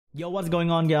Yo, what's going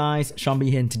on, guys? SeanB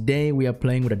here, and today we are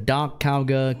playing with a dark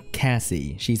cowgirl,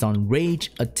 Cassie. She's on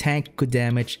rage, attack, good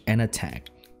damage, and attack.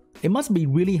 It must be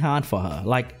really hard for her.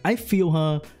 Like, I feel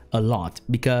her a lot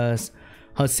because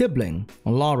her sibling,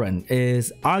 Loren,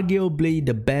 is arguably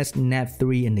the best nat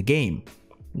 3 in the game.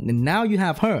 And now you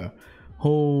have her,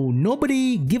 who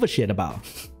nobody give a shit about.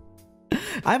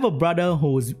 I have a brother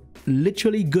who's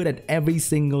literally good at every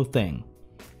single thing.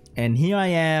 And here I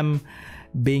am,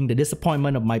 being the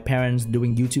disappointment of my parents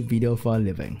doing YouTube video for a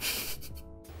living.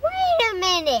 Wait a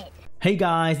minute! Hey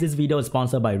guys, this video is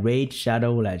sponsored by Raid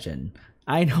Shadow Legend.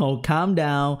 I know, calm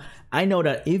down. I know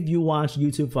that if you watch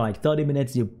YouTube for like 30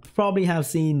 minutes, you probably have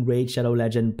seen Raid Shadow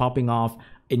Legend popping off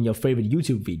in your favorite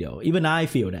YouTube video. Even I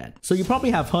feel that. So you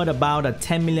probably have heard about a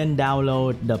 10 million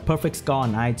download, the perfect score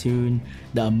on iTunes,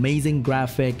 the amazing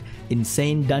graphic,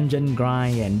 insane dungeon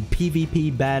grind and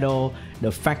PvP battle, the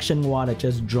faction war that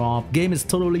just dropped. Game is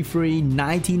totally free,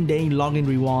 19-day login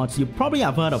rewards. You probably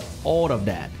have heard of all of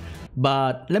that.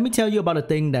 But let me tell you about the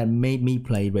thing that made me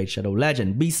play Raid Shadow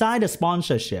Legend. Beside the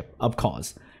sponsorship, of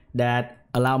course, that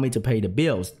allow me to pay the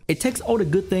bills. It takes all the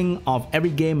good thing of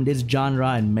every game in this genre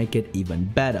and make it even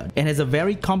better. It has a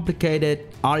very complicated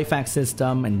artifact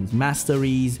system and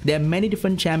masteries. There are many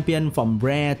different champions from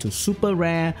rare to super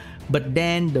rare, but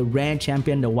then the rare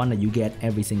champion, the one that you get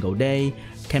every single day,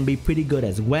 can be pretty good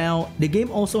as well. The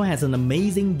game also has an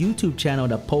amazing YouTube channel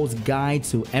that posts guides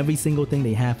to every single thing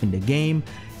they have in the game.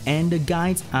 And the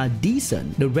guides are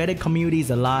decent. The Reddit community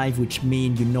is alive, which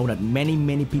means you know that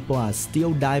many people are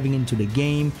still diving into the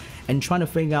game and trying to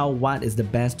figure out what is the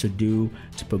best to do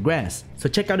to progress. So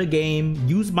check out the game,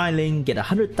 use my link, get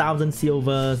 100,000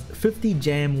 silvers, 50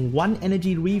 gem, 1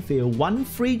 energy refill, 1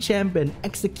 free champion,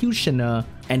 executioner,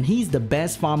 and he's the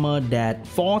best farmer that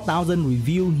 4,000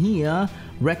 review here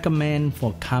recommend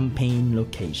for campaign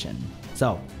location.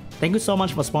 So thank you so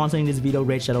much for sponsoring this video,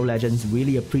 Raid Shadow Legends.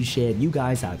 Really appreciate you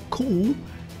guys are cool,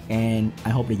 and I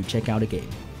hope that you check out the game.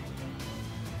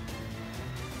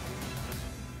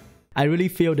 I really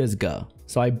feel this girl,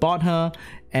 so I bought her,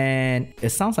 and it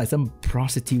sounds like some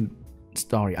prostitute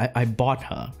story. I bought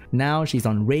her. Now she's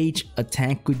on rage,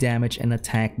 attack, good damage, and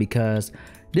attack because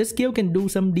this skill can do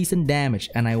some decent damage,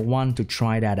 and I want to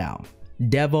try that out.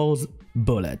 Devil's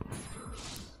Bullet.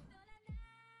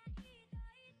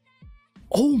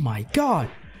 Oh my god,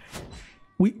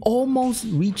 we almost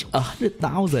reached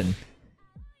 100,000.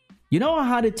 You know how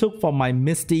hard it took for my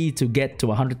Misty to get to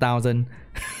 100,000?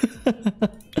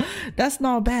 That's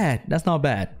not bad, that's not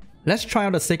bad. Let's try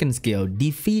out the second skill,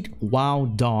 Defeat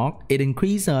Wild Dog. It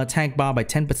increases her attack bar by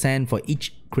 10% for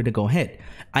each critical hit.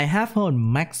 I have her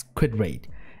on max crit rate,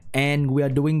 and we are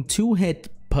doing 2 hits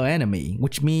per enemy,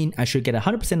 which means I should get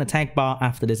 100% attack bar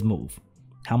after this move.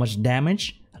 How much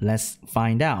damage? Let's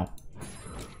find out.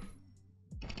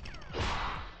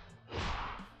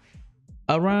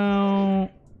 Around,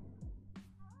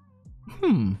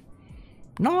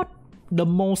 not the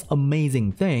most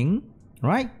amazing thing,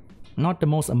 right? Not the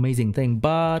most amazing thing,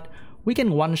 but we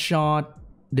can one-shot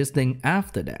this thing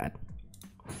after that.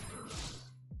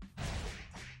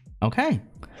 Okay,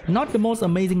 not the most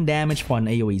amazing damage for an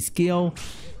AoE skill,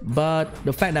 but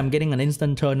the fact that I'm getting an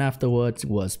instant turn afterwards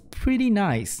was pretty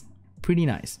nice, pretty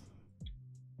nice.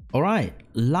 Alright,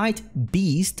 Light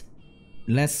Beast.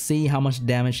 Let's see how much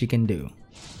damage she can do.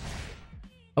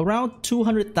 Around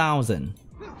 200,000.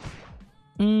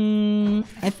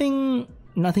 I think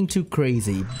nothing too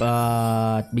crazy,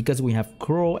 but because we have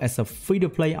Crow as a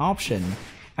free-to-play option,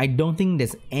 I don't think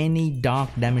there's any dark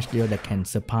damage deal that can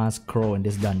surpass Crow in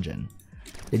this dungeon.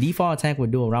 The default attack will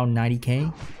do around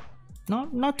 90k.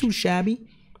 Not too shabby.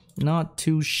 Not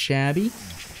too shabby.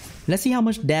 Let's see how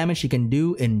much damage she can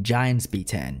do in Giant Speed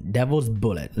 10. Devil's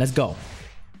Bullet. Let's go.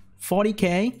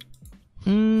 40k.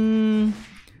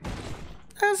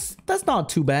 That's not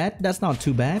too bad. That's not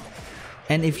too bad.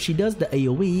 And if she does the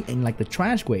AoE in like the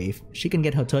Trash Wave, she can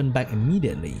get her turn back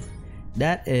immediately.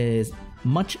 That is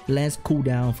much less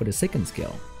cooldown for the second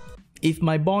skill. If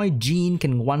my boy Jean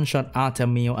can one-shot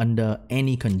Artemio under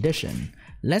any condition,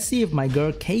 let's see if my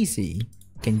girl Cassie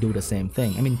can do the same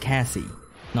thing. I mean Cassie,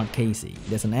 not Casey.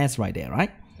 There's an S right there,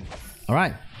 right?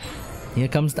 Alright. Here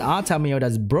comes the Artemio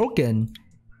that's broken.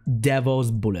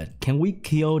 Devil's Bullet. Can we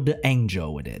kill the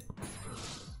angel with it?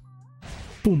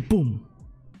 Boom, boom.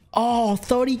 Oh,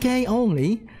 30k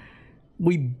only.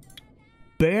 We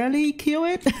barely kill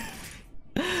it.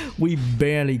 We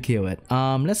barely kill it.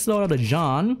 Let's slow down the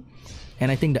Jean.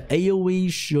 And I think the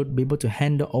AoE should be able to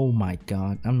handle. Oh my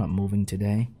god, I'm not moving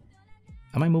today.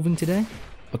 Am I moving today?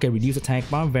 Okay, reduce attack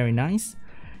bar. Very nice.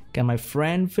 Can my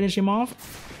friend finish him off?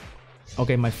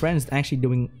 Okay, my friend is actually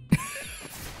doing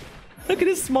Look at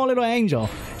this small little angel.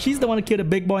 She's the one who killed the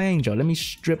big boy angel. Let me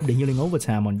strip the healing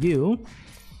overtime on you.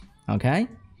 Okay.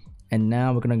 And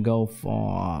now we're gonna go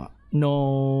for...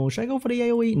 No, should I go for the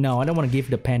AoE? No, I don't want to give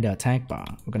the panda attack bar.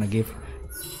 We're gonna give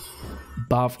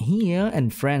buff here,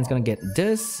 and Fran's gonna get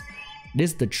this.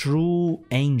 This is the true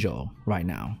angel right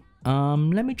now.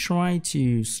 Let me try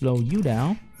to slow you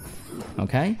down.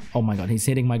 Okay. Oh my god, he's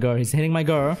hitting my girl. He's hitting my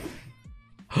girl.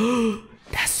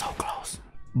 That's so close.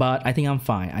 But I think I'm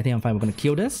fine. I think I'm fine. We're gonna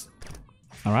kill this.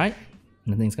 Alright.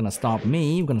 Nothing's gonna stop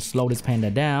me. We're gonna slow this panda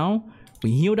down.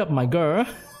 We healed up my girl.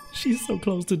 She's so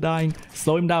close to dying.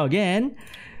 Slow him down again.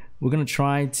 We're gonna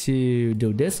try to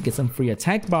do this. Get some free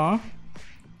attack bar.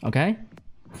 Okay.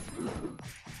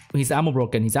 He's ammo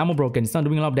broken. He's ammo broken. He's not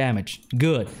doing a lot of damage.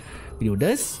 Good. We do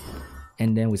this.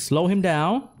 And then we slow him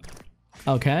down.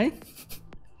 Okay.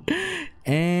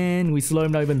 And we slow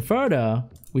him down even further.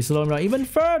 We slow him down even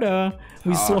further.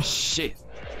 We slow... shit.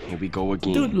 Here we go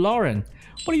again. Dude, Loren,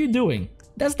 what are you doing?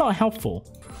 That's not helpful.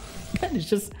 That is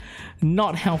just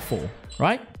not helpful,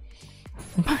 right?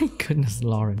 My goodness,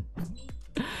 Loren.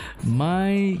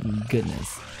 My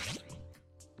goodness.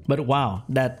 But wow,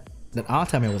 that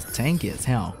ultimate was tanky as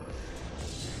hell.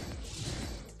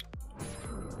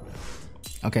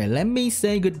 Okay, let me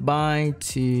say goodbye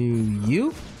to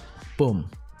you. Boom.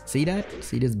 See that?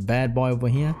 See this bad boy over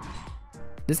here?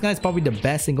 This guy's probably the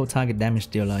best single target damage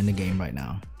dealer in the game right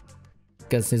now.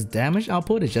 Because his damage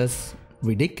output is just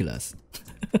ridiculous.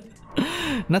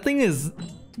 Nothing is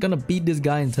gonna beat this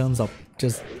guy in terms of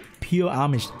just pure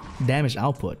damage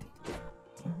output.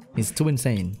 He's too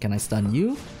insane. Can I stun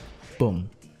you? Boom.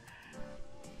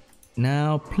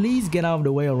 Now please get out of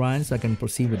the way, Orion, so I can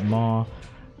proceed with more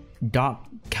dark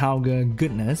cowgirl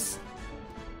goodness.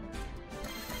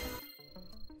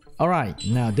 Alright,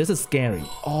 now this is scary.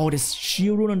 Oh, this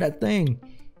shield rune on that thing.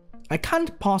 I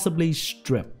can't possibly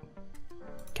strip.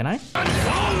 Can I?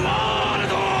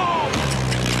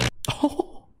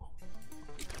 Oh.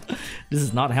 This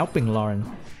is not helping, Loren.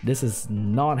 This is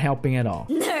not helping at all.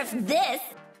 Nerf this!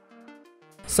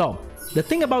 So, the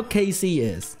thing about Cassie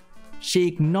is, she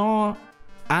ignores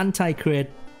anti-crit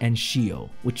and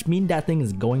shield, which means that thing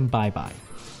is going bye-bye.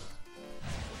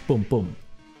 Boom, boom.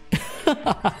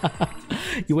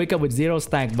 You wake up with 0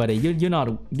 stack, buddy. You're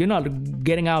not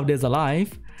getting out of this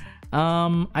alive.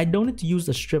 I don't need to use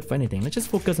the strip for anything. Let's just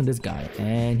focus on this guy,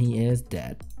 and he is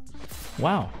dead.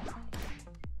 Wow.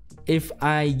 If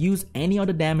I use any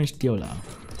other damage dealer,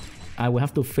 I will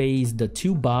have to face the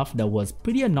 2 buff that was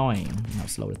pretty annoying. Now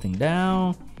slow the thing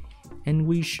down, and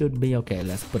we should be okay.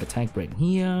 Let's put attack break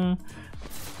here,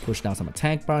 push down some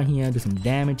attack bar here, do some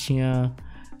damage here.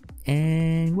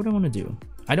 And what do I want to do?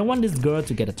 I don't want this girl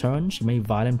to get a turn. She may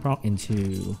violent proc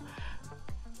into...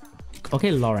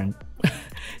 Okay, Loren.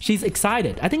 She's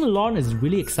excited. I think Loren is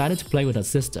really excited to play with her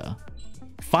sister.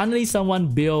 Finally, someone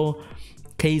built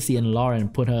Cassie and Loren,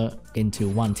 put her into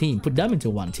one team. Put them into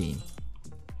one team.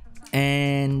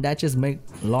 And that just makes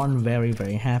Loren very,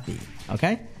 very happy.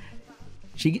 Okay?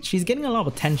 She's getting a lot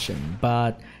of attention,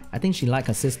 but I think she likes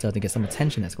her sister to get some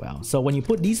attention as well. So when you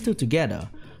put these two together,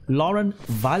 Loren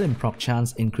violent proc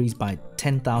chance increased by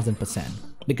 10,000%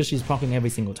 because she's proccing every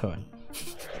single turn.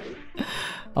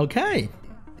 Okay.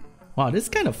 Wow, this is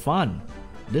kind of fun.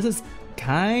 This is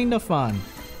kind of fun.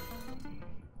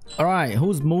 Alright,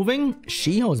 who's moving?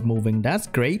 Shiho's moving. That's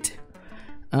great.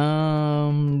 There are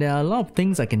a lot of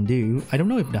things I can do. I don't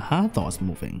know if the Hathor's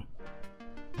moving.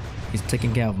 He's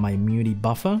taking care of my immunity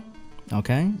buffer.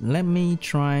 Okay, let me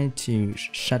try to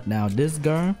shut down this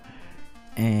girl.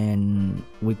 And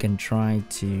we can try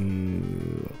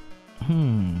to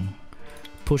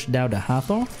push down the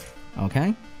Hathor.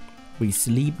 Okay, we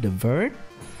sleep the bird.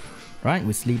 Right,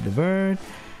 we sleep the bird.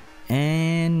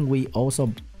 And we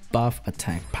also buff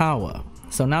attack power.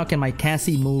 So now can my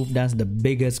Cassie move? That's the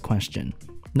biggest question.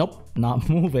 Nope, not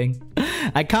moving.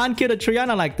 I can't kill the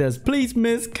Triana like this. Please,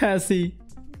 Miss Cassie.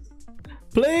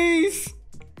 Please,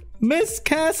 Miss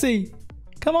Cassie.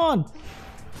 Come on.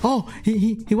 Oh,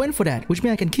 he went for that, which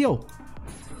means I can kill.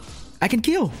 I can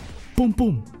kill. Boom,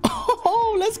 boom.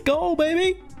 Oh, let's go,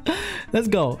 baby. Let's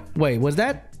go. Wait, was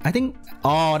that? I think.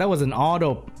 Oh, that was an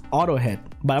auto hit.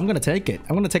 But I'm gonna take it.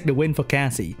 I'm gonna take the win for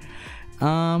Cassie.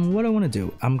 What do I want to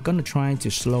do? I'm gonna try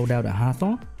to slow down the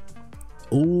Hathor.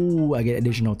 Oh, I get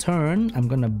additional turn. I'm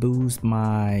gonna boost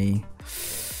my...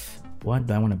 What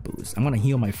do I want to boost? I'm gonna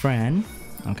heal my friend.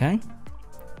 Okay.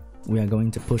 We are going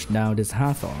to push down this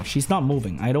Hathor. She's not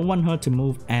moving. I don't want her to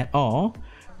move at all.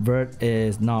 Vert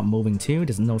is not moving too.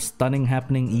 There's no stunning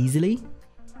happening easily.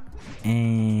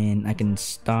 And I can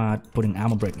start putting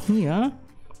armor break here.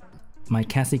 My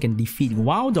Cassie can defeat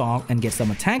Wild Dog and get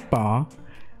some attack bar.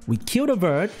 We kill the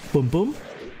bird. Boom, boom.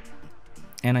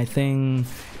 And I think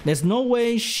there's no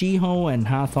way She-Ho and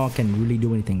Hathor can really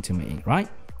do anything to me, right?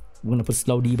 We're gonna put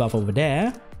slow debuff over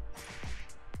there.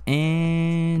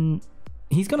 And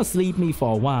he's gonna sleep me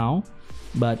for a while,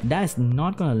 but that's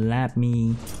not gonna lap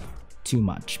me too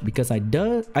much because I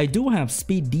do have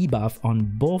speed debuff on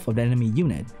both of the enemy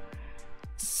unit.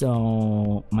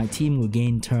 So my team will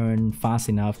gain turn fast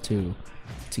enough to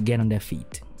get on their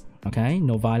feet. Okay,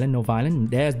 no violent, no violent.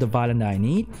 There's the violent that I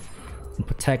need. And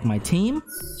protect my team.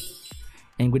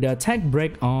 And with the attack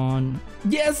break on,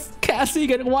 yes, Cassie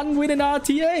get 1 win in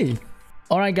RTA.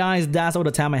 Alright guys, that's all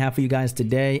the time I have for you guys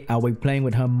today. I'll be playing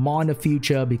with her more in the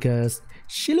future because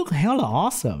she looks hella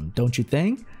awesome, don't you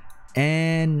think?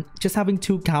 And just having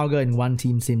 2 cowgirl in one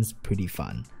team seems pretty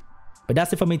fun. But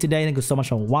that's it for me today. Thank you so much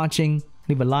for watching.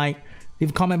 Leave a like,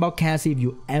 leave a comment about Cassie if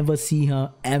you ever see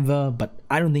her, ever. But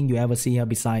I don't think you ever see her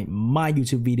beside my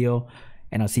YouTube video.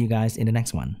 And I'll see you guys in the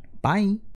next one. Bye.